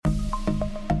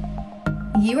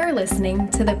You are listening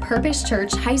to the Purpose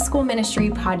Church High School Ministry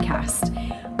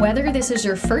podcast. Whether this is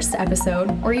your first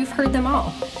episode or you've heard them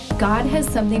all, God has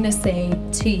something to say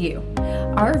to you.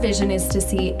 Our vision is to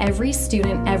see every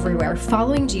student everywhere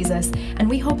following Jesus, and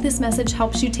we hope this message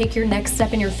helps you take your next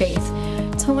step in your faith.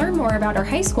 To learn more about our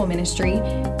high school ministry,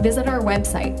 visit our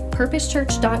website,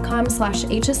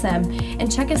 purposechurch.com/HSM,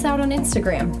 and check us out on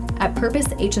Instagram at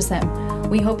PurposeHSM.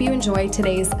 We hope you enjoy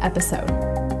today's episode.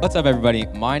 What's up, everybody?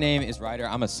 My name is Ryder.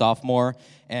 I'm a sophomore,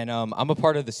 and I'm a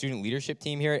part of the student leadership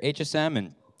team here at HSM,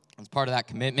 and as part of that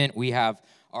commitment, we have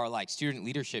our student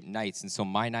leadership nights, and so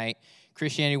my night,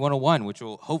 Christianity 101, which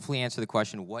will hopefully answer the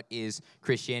question, what is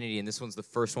Christianity? And this one's the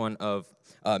first one of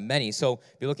many. So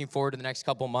be looking forward to the next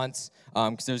couple months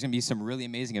because there's going to be some really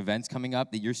amazing events coming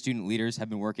up that your student leaders have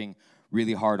been working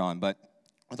really hard on. But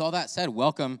with all that said,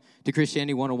 welcome to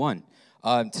Christianity 101.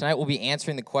 Tonight we'll be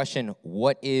answering the question,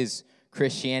 what is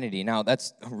Christianity? Now,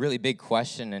 that's a really big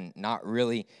question and not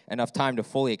really enough time to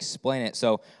fully explain it.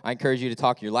 So I encourage you to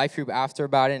talk to your life group after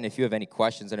about it. And if you have any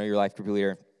questions, I know your life group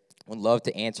leader would love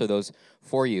to answer those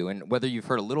for you. And whether you've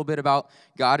heard a little bit about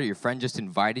God or your friend just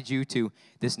invited you to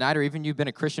this night, or even you've been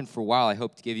a Christian for a while, I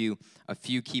hope to give you a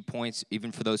few key points,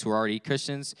 even for those who are already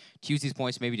Christians, to use these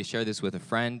points maybe to share this with a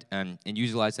friend and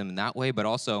utilize them in that way. But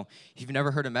also, if you've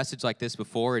never heard a message like this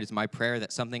before, it is my prayer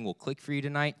that something will click for you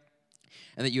tonight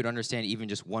and that you would understand even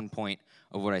just one point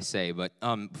of what I say. But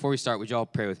before we start, would you all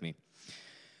pray with me?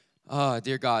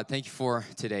 Dear God, thank you for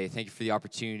today. Thank you for the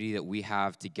opportunity that we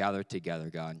have to gather together,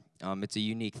 God. It's a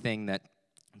unique thing that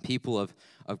people of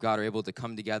God are able to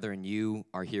come together and you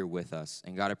are here with us.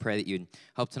 And God, I pray that you'd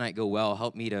help tonight go well.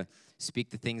 Help me to speak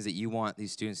the things that you want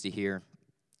these students to hear.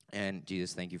 And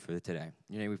Jesus, thank you for today.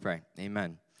 In your name we pray.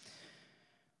 Amen.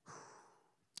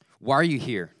 Why are you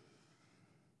here?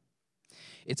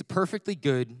 It's a perfectly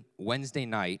good Wednesday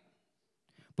night,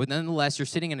 but nonetheless, you're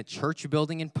sitting in a church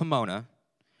building in Pomona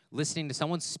listening to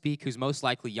someone speak who's most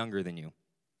likely younger than you.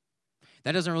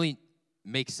 That doesn't really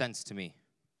make sense to me.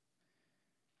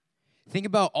 Think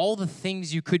about all the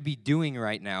things you could be doing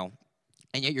right now,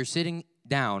 and yet you're sitting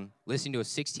down listening to a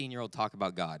 16-year-old talk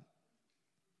about God.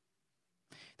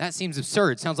 That seems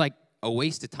absurd. Sounds like a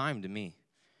waste of time to me.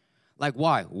 Like,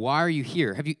 why? Why are you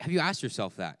here? Have you asked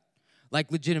yourself that? Like,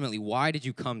 legitimately, why did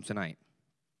you come tonight?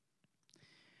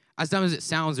 As dumb as it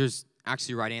sounds, there's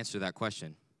actually a right answer to that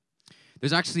question.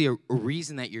 There's actually a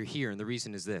reason that you're here, and the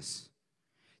reason is this.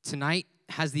 Tonight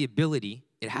has the ability,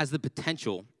 it has the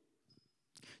potential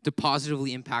to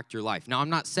positively impact your life. Now, I'm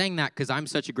not saying that because I'm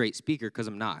such a great speaker, because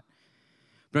I'm not.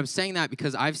 But I'm saying that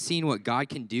because I've seen what God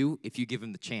can do if you give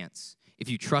him the chance, if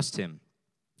you trust him.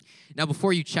 Now,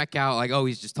 before you check out, like, oh,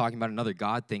 he's just talking about another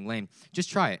God thing, lame, just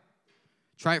try it.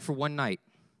 Try it for one night.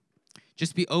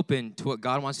 Just be open to what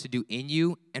God wants to do in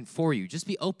you and for you. Just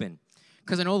be open.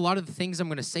 Because I know a lot of the things I'm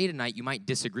going to say tonight you might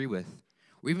disagree with,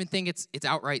 or even think it's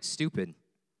outright stupid.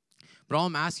 But all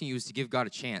I'm asking you is to give God a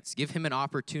chance. Give him an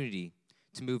opportunity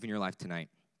to move in your life tonight.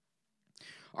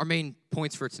 Our main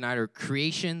points for tonight are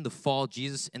creation, the fall,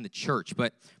 Jesus, and the church.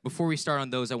 But before we start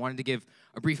on those, I wanted to give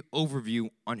a brief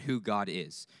overview on who God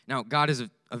is. Now, God is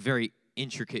a very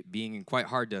intricate being and quite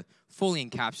hard to fully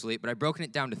encapsulate, but I've broken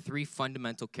it down to three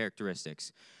fundamental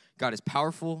characteristics. God is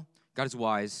powerful, God is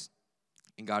wise,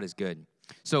 and God is good.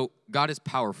 So God is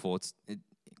powerful. It's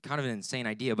kind of an insane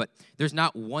idea, but there's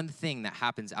not one thing that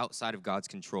happens outside of God's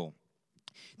control.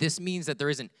 This means that there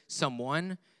isn't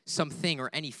someone, something, or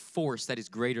any force that is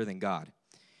greater than God.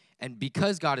 And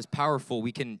because God is powerful,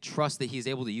 we can trust that he is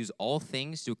able to use all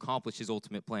things to accomplish his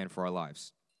ultimate plan for our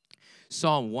lives.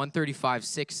 Psalm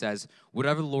 135:6 says,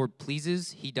 whatever the Lord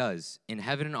pleases, he does, in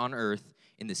heaven and on earth,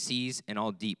 in the seas and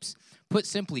all deeps. Put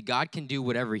simply, God can do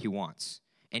whatever he wants,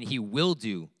 and he will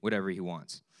do whatever he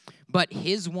wants. But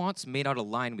his wants may not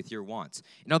align with your wants.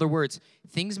 In other words,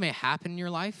 things may happen in your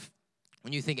life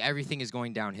when you think everything is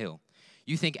going downhill.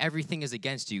 You think everything is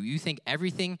against you. You think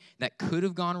everything that could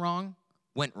have gone wrong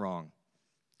went wrong.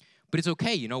 But it's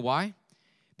okay. You know why?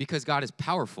 Because God is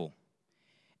powerful.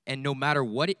 And no matter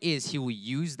what it is, he will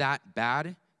use that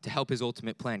bad to help his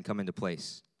ultimate plan come into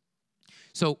place.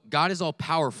 So God is all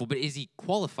powerful, but is he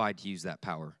qualified to use that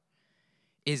power?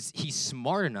 Is he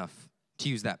smart enough to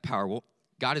use that power? Well,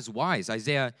 God is wise.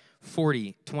 Isaiah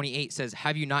 40:28 says,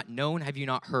 have you not known, have you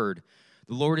not heard?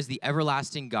 The Lord is the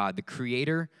everlasting God, the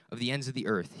creator of the ends of the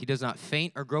earth. He does not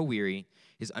faint or grow weary.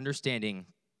 His understanding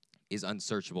is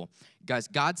unsearchable. Guys,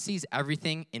 God sees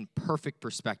everything in perfect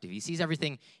perspective. He sees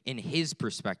everything in his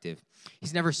perspective.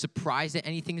 He's never surprised at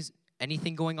anything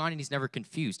going on, and he's never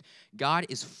confused. God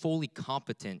is fully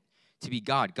competent to be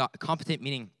God. Competent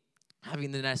meaning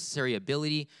having the necessary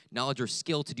ability, knowledge, or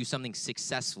skill to do something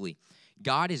successfully.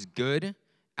 God is good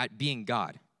at being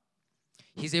God.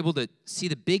 He's able to see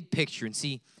the big picture and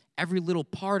see every little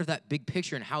part of that big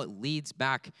picture and how it leads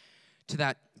back to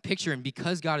that picture. And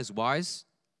because God is wise,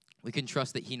 we can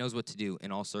trust that he knows what to do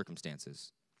in all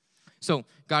circumstances. So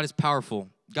God is powerful,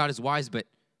 God is wise, but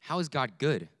how is God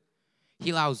good?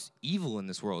 He allows evil in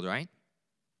this world, right?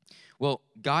 Well,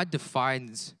 God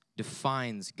defines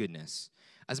goodness.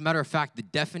 As a matter of fact, the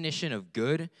definition of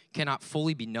good cannot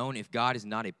fully be known if God is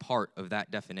not a part of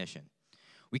that definition.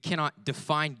 We cannot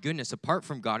define goodness apart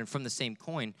from God, and from the same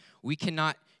coin, we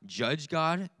cannot judge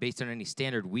God based on any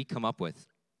standard we come up with.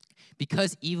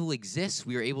 Because evil exists,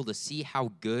 we are able to see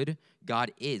how good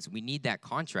God is. We need that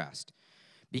contrast.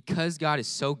 Because God is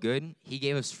so good, he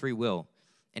gave us free will,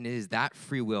 and it is that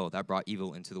free will that brought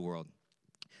evil into the world.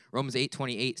 Romans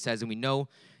 8:28 says, and we know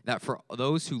that for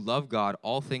those who love God,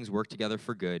 all things work together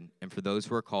for good, and for those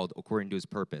who are called according to his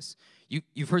purpose.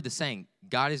 You've heard the saying,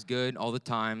 God is good all the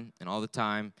time, and all the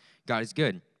time, God is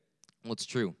good. Well, it's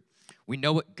true. We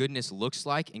know what goodness looks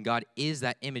like, and God is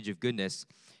that image of goodness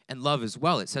and love as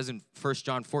well. It says in 1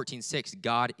 John 14:6,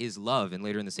 God is love, and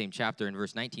later in the same chapter, in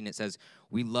verse 19, it says,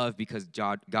 we love because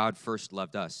God first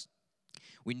loved us.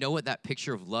 We know what that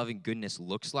picture of love and goodness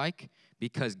looks like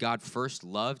because God first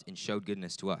loved and showed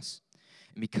goodness to us.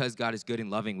 And because God is good and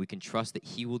loving, we can trust that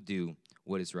he will do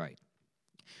what is right.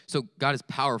 So God is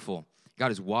powerful,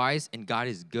 God is wise, and God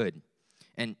is good.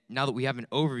 And now that we have an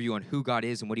overview on who God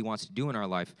is and what he wants to do in our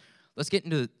life, let's get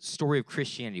into the story of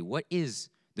Christianity. What is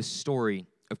the story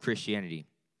of Christianity?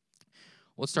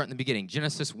 Well, let's start in the beginning.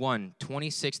 Genesis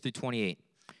 1:26 through 28.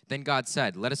 Then God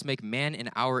said, let us make man in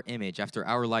our image, after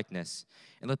our likeness,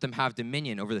 and let them have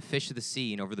dominion over the fish of the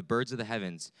sea, and over the birds of the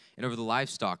heavens, and over the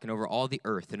livestock, and over all the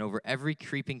earth, and over every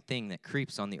creeping thing that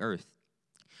creeps on the earth.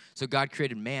 So God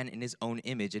created man in his own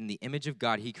image. In the image of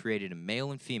God, he created him,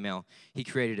 male and female, he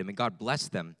created him, and God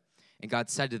blessed them. And God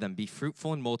said to them, be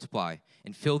fruitful and multiply,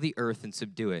 and fill the earth and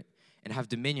subdue it, and have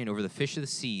dominion over the fish of the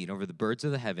sea, and over the birds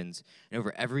of the heavens, and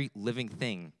over every living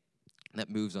thing that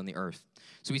moves on the earth.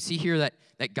 So we see here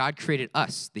that God created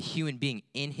us, the human being,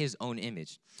 in his own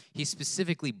image. He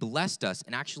specifically blessed us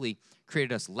and actually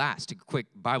created us last. A quick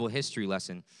Bible history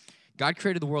lesson. God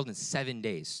created the world in 7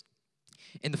 days.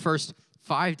 In the first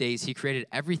 5 days, he created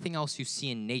everything else you see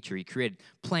in nature. He created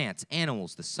plants,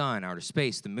 animals, the sun, outer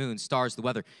space, the moon, stars, the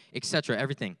weather, etc.,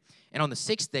 everything. And on the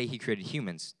 6th day, he created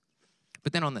humans.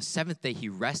 But then on the 7th day, he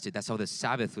rested. That's how the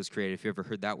Sabbath was created, if you ever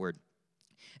heard that word.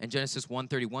 And Genesis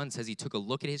 1:31 says he took a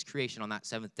look at his creation on that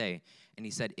 7th day, and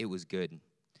he said it was good.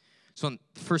 So on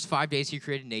the first 5 days, he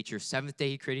created nature. 7th day,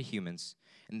 he created humans.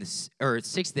 And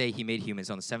 6th day, he made humans.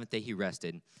 On the 7th day, he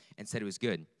rested and said it was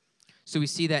good. So we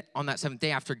see that on that 7th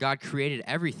day, after God created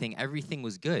everything, everything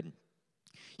was good.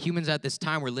 Humans at this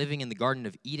time were living in the Garden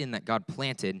of Eden that God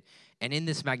planted. And in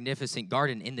this magnificent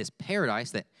garden, in this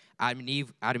paradise that Adam and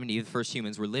Eve, the first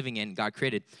humans, were living in, God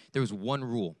created, there was one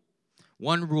rule.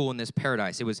 One rule in this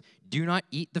paradise. It was, do not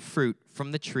eat the fruit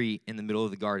from the tree in the middle of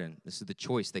the garden. This is the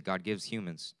choice that God gives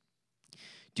humans.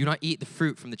 Do not eat the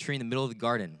fruit from the tree in the middle of the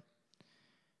garden.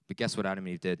 But guess what Adam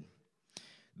and Eve did?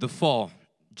 The fall.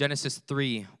 Genesis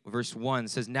 3, verse 1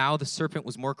 says, now the serpent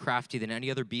was more crafty than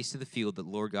any other beast of the field that the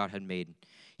Lord God had made.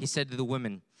 He said to the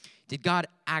woman, did God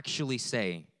actually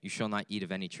say, you shall not eat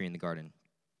of any tree in the garden?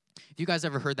 Have you guys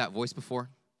ever heard that voice before?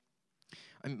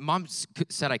 I mean, Mom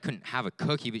said I couldn't have a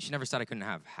cookie, but she never said I couldn't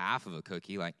have half of a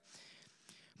cookie.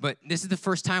 But this is the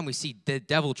first time we see the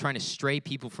devil trying to stray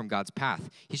people from God's path.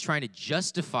 He's trying to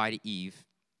justify to Eve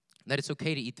that it's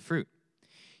okay to eat the fruit.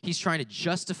 He's trying to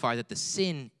justify that the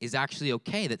sin is actually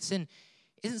okay, that sin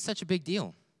isn't such a big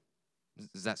deal.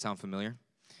 Does that sound familiar?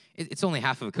 It's only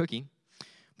half of a cookie.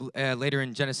 Later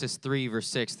in Genesis 3, verse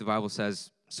 6, the Bible says,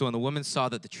 so when the woman saw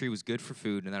that the tree was good for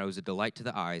food, and that it was a delight to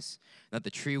the eyes, and that the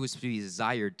tree was to be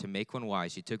desired to make one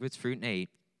wise, she took of its fruit and ate,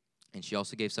 and she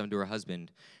also gave some to her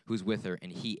husband who was with her, and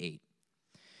he ate.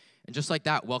 And just like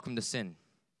that, welcome to sin.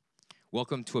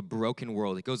 Welcome to a broken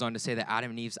world. It goes on to say that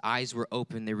Adam and Eve's eyes were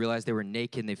open, they realized they were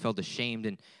naked, and they felt ashamed,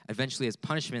 and eventually as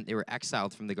punishment, they were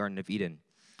exiled from the Garden of Eden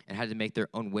and had to make their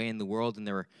own way in the world, and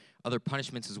there were other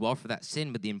punishments as well for that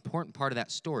sin, but the important part of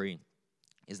that story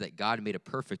is that God made a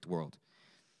perfect world.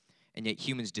 And yet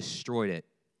humans destroyed it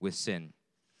with sin.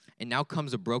 And now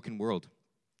comes a broken world.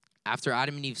 After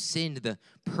Adam and Eve sinned, the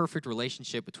perfect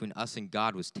relationship between us and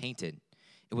God was tainted.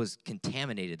 It was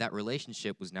contaminated. That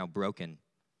relationship was now broken.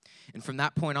 And from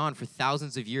that point on, for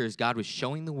thousands of years, God was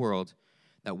showing the world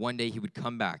that one day he would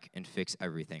come back and fix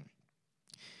everything.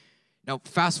 Now,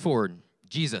 fast forward,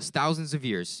 Jesus, thousands of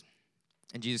years,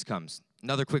 and Jesus comes.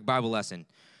 Another quick Bible lesson.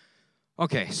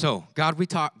 Okay, so God,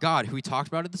 who we talked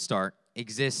about at the start,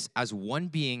 exists as one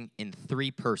being in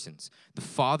three persons: the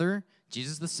Father,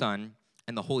 Jesus the Son,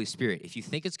 and the Holy Spirit. If you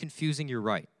think it's confusing, you're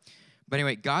right. But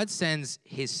anyway, God sends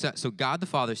his son, so God the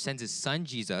Father sends his son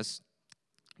Jesus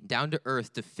down to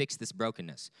earth to fix this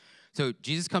brokenness. So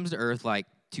Jesus comes to earth like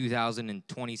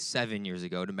 2,027 years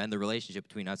ago to mend the relationship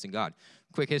between us and God.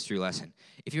 Quick history lesson.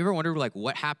 If you ever wondered like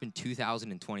what happened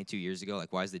 2,022 years ago,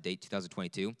 like why is the date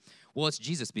 2022? Well, it's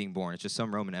Jesus being born. It's just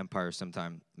some Roman Empire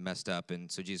sometime messed up,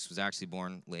 and so Jesus was actually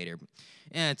born later.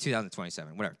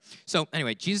 2027, whatever. So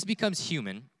anyway, Jesus becomes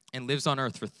human and lives on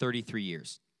earth for 33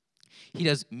 years. He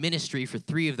does ministry for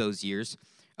 3 of those years,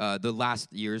 the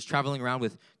last years, traveling around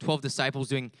with 12 disciples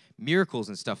doing miracles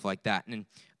and stuff like that. And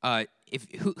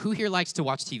who here likes to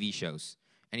watch TV shows?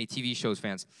 Any TV shows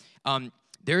fans?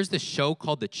 There's this show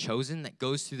called The Chosen that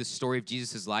goes through the story of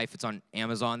Jesus' life. It's on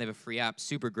Amazon. They have a free app,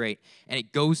 super great. And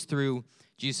it goes through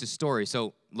Jesus' story.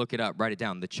 So look it up, write it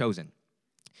down, The Chosen.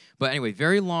 But anyway,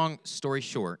 very long story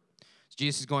short,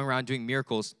 Jesus is going around doing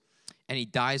miracles, and he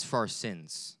dies for our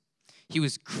sins. He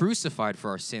was crucified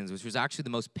for our sins, which was actually the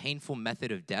most painful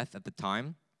method of death at the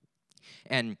time.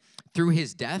 And through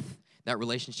his death, that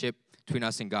relationship between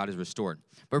us and God is restored.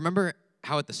 But remember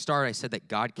how at the start I said that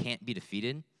God can't be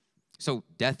defeated? So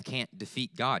death can't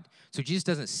defeat God. So Jesus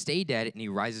doesn't stay dead and he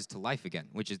rises to life again,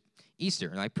 which is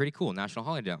Easter, like pretty cool, national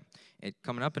holiday. It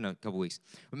coming up in a couple weeks.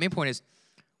 The main point is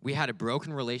we had a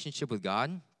broken relationship with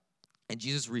God, and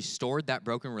Jesus restored that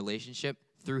broken relationship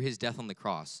through his death on the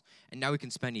cross. And now we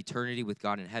can spend eternity with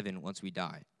God in heaven once we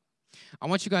die. I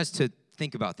want you guys to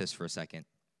think about this for a second.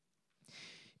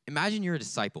 Imagine you're a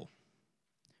disciple.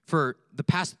 For the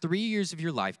past 3 years of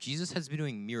your life, Jesus has been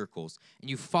doing miracles, and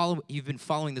you've been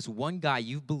following this one guy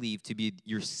you believe to be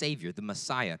your Savior, the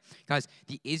Messiah. Guys,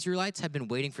 the Israelites have been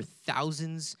waiting for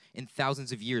thousands and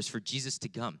thousands of years for Jesus to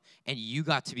come, and you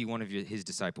got to be one of his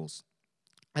disciples.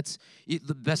 That's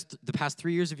the best. The past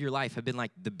 3 years of your life have been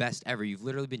like the best ever. You've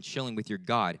literally been chilling with your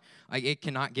God. Like, it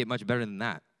cannot get much better than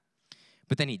that.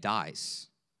 But then he dies,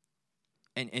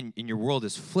 and your world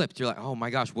is flipped. You're like, oh my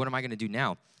gosh, what am I going to do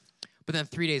now? But then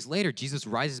 3 days later, Jesus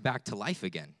rises back to life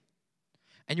again.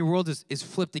 And your world is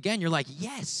flipped again. You're like,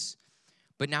 yes.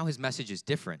 But now his message is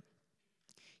different.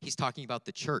 He's talking about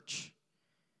the church.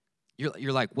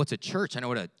 You're like, what's a church? I know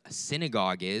what a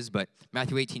synagogue is, but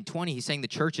Matthew 18:20, he's saying the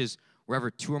church is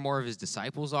wherever 2 or more of his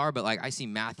disciples are. But like I see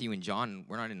Matthew and John, and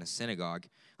we're not in a synagogue.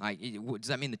 Like, does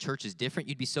that mean the church is different?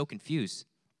 You'd be so confused.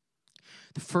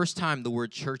 The first time the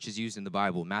word church is used in the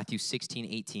Bible, Matthew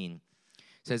 16:18,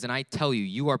 says, and I tell you,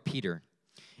 you are Peter,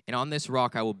 and on this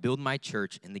rock I will build my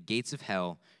church, and the gates of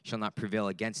hell shall not prevail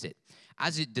against it.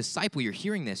 As a disciple, you're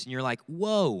hearing this, and you're like,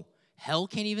 whoa, hell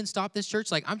can't even stop this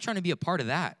church? Like, I'm trying to be a part of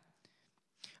that.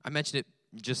 I mentioned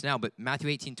it just now, but Matthew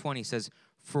 18:20 says,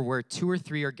 for where 2 or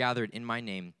 3 are gathered in my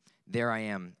name, there I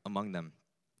am among them.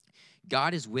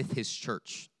 God is with his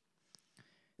church.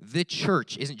 The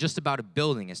church isn't just about a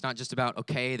building. It's not just about,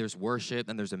 okay, there's worship,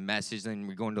 and there's a message, then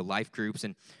we go into life groups,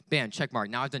 and bam, check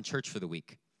mark. Now I've done church for the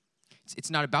week.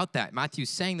 It's not about that. Matthew's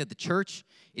saying that the church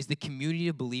is the community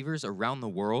of believers around the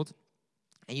world,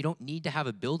 and you don't need to have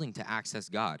a building to access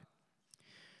God.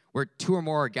 Where 2 or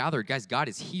more are gathered, guys, God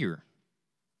is here.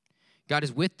 God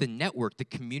is with the network, the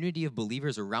community of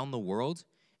believers around the world,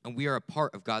 and we are a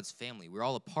part of God's family. We're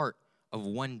all a part of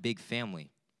one big family.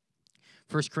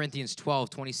 1 Corinthians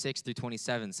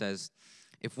 12:26-27 says,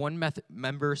 if one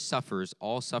member suffers,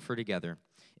 all suffer together.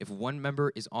 If one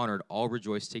member is honored, all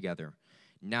rejoice together.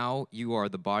 Now you are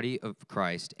the body of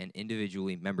Christ and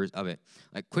individually members of it.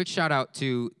 Like, quick shout out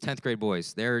to 10th grade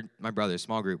boys. They're my brothers,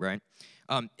 small group, right?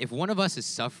 If one of us is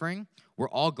suffering, we're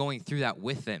all going through that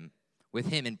with him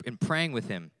and praying with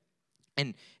him,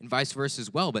 and vice versa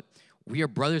as well. But we are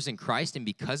brothers in Christ, and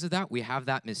because of that, we have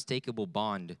that unmistakable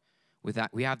bond with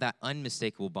that. We have that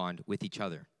unmistakable bond with each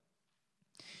other.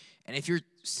 And if you're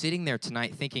sitting there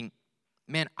tonight thinking,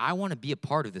 man, I want to be a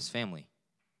part of this family.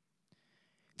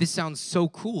 This sounds so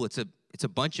cool. It's a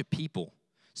bunch of people.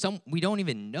 Some we don't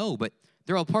even know, but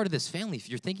they're all part of this family. If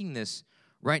you're thinking this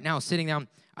right now, sitting down,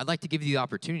 I'd like to give you the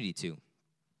opportunity to.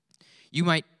 You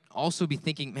might also be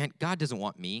thinking, man, God doesn't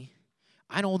want me.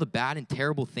 I know all the bad and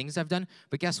terrible things I've done,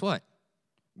 but guess what?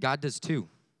 God does too.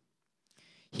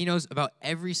 He knows about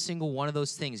every single one of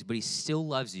those things, but he still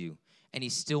loves you, and he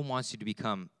still wants you to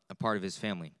become a part of his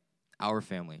family, our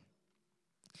family.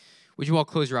 Would you all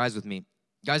close your eyes with me?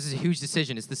 Guys, it's a huge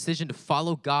decision. It's the decision to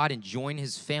follow God and join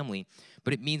his family,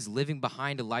 but it means living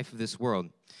behind a life of this world.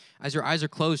 As your eyes are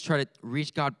closed, try to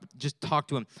reach God, just talk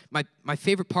to him. My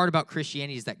favorite part about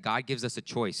Christianity is that God gives us a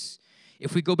choice.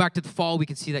 If we go back to the fall, we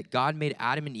can see that God made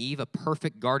Adam and Eve a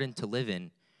perfect garden to live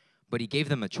in, but he gave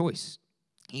them a choice.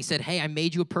 He said, hey, I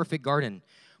made you a perfect garden.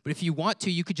 But if you want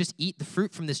to, you could just eat the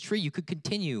fruit from this tree. You could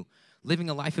continue living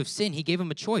a life of sin. He gave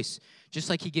him a choice, just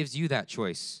like he gives you that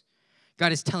choice.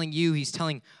 God is telling you, he's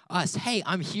telling us, hey,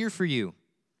 I'm here for you.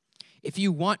 If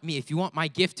you want me, if you want my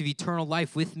gift of eternal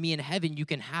life with me in heaven, you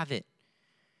can have it.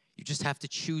 You just have to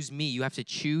choose me. You have to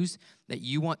choose that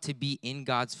you want to be in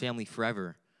God's family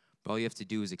forever. But all you have to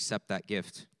do is accept that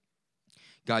gift.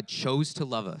 God chose to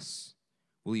love us.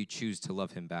 Will you choose to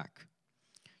love him back?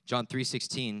 John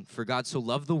 3:16, for God so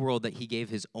loved the world that he gave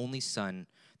his only son,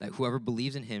 that whoever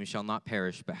believes in him shall not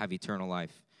perish but have eternal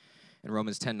life. And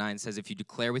Romans 10:9 says, if you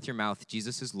declare with your mouth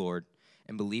Jesus is Lord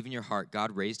and believe in your heart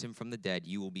God raised him from the dead,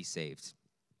 you will be saved.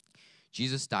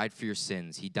 Jesus died for your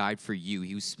sins. He died for you.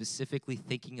 He was specifically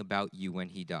thinking about you when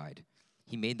he died.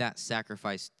 He made that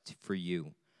sacrifice for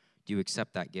you. Do you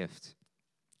accept that gift?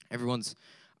 Everyone's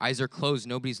eyes are closed.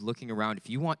 Nobody's looking around. If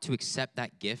you want to accept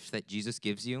that gift that Jesus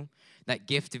gives you, that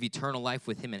gift of eternal life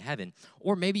with him in heaven,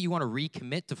 or maybe you want to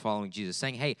recommit to following Jesus,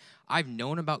 saying, hey, I've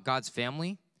known about God's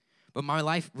family, but my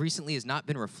life recently has not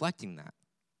been reflecting that.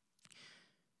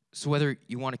 So whether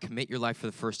you want to commit your life for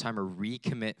the first time or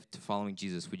recommit to following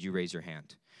Jesus, would you raise your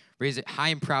hand? Raise it high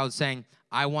and proud, saying,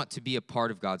 I want to be a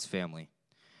part of God's family.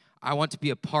 I want to be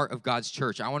a part of God's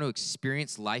church. I want to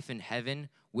experience life in heaven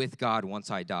with God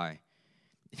once I die.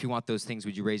 If you want those things,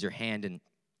 would you raise your hand? And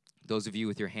those of you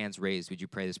with your hands raised, would you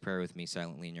pray this prayer with me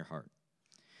silently in your heart?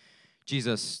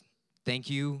 Jesus, thank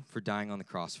you for dying on the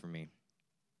cross for me.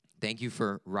 Thank you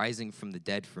for rising from the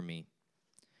dead for me.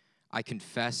 I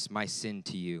confess my sin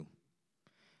to you.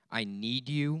 I need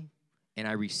you, and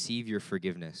I receive your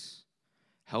forgiveness.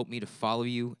 Help me to follow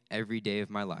you every day of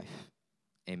my life.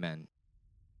 Amen.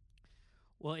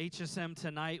 Well, HSM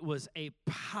tonight was a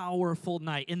powerful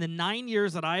night. In the 9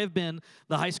 years that I have been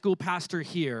the high school pastor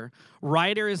here,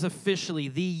 Ryder is officially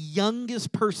the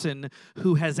youngest person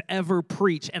who has ever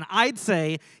preached. And I'd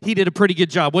say he did a pretty good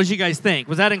job. What did you guys think?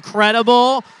 Was that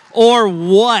incredible or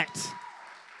what?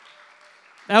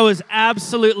 That was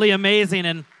absolutely amazing.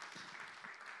 And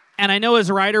I know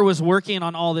as Ryder was working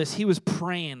on all this, he was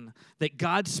praying that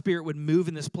God's Spirit would move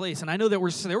in this place. And I know that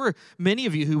there were many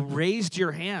of you who raised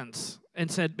your hands and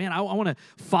said, man, I want to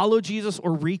follow Jesus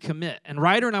or recommit. And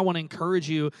Ryder and I want to encourage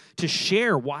you to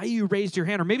share why you raised your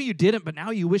hand. Or maybe you didn't, but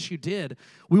now you wish you did.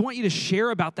 We want you to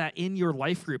share about that in your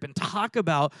life group and talk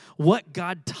about what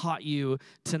God taught you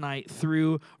tonight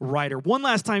through Ryder. One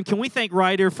last time, can we thank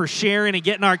Ryder for sharing and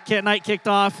getting our night kicked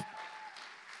off?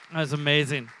 That was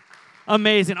amazing.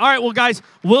 Amazing. All right, well, guys,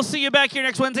 we'll see you back here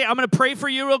next Wednesday. I'm going to pray for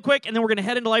you real quick, and then we're going to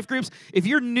head into life groups. If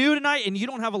you're new tonight and you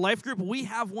don't have a life group, we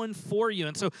have one for you.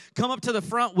 And so come up to the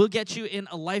front. We'll get you in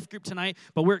a life group tonight,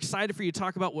 but we're excited for you to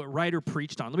talk about what Ryder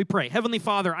preached on. Let me pray. Heavenly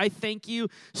Father, I thank you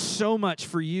so much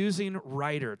for using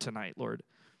Ryder tonight, Lord.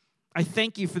 I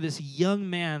thank you for this young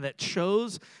man that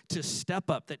chose to step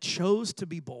up, that chose to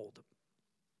be bold.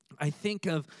 I think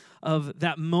of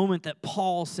that moment that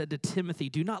Paul said to Timothy,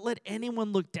 do not let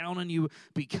anyone look down on you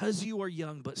because you are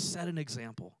young, but set an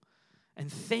example.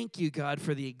 And thank you, God,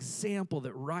 for the example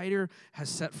that Ryder has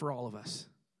set for all of us.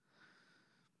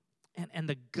 And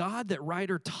the God that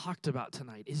Ryder talked about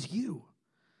tonight is you.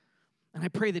 And I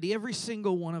pray that every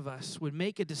single one of us would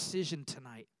make a decision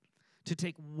tonight to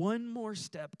take one more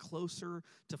step closer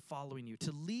to following you,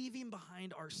 to leaving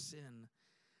behind our sin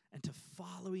and to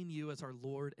following you as our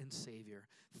Lord and Savior.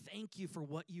 Thank you for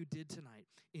what you did tonight.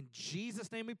 In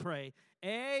Jesus' name we pray,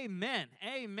 amen.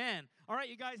 Amen. All right,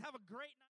 you guys, have a great night.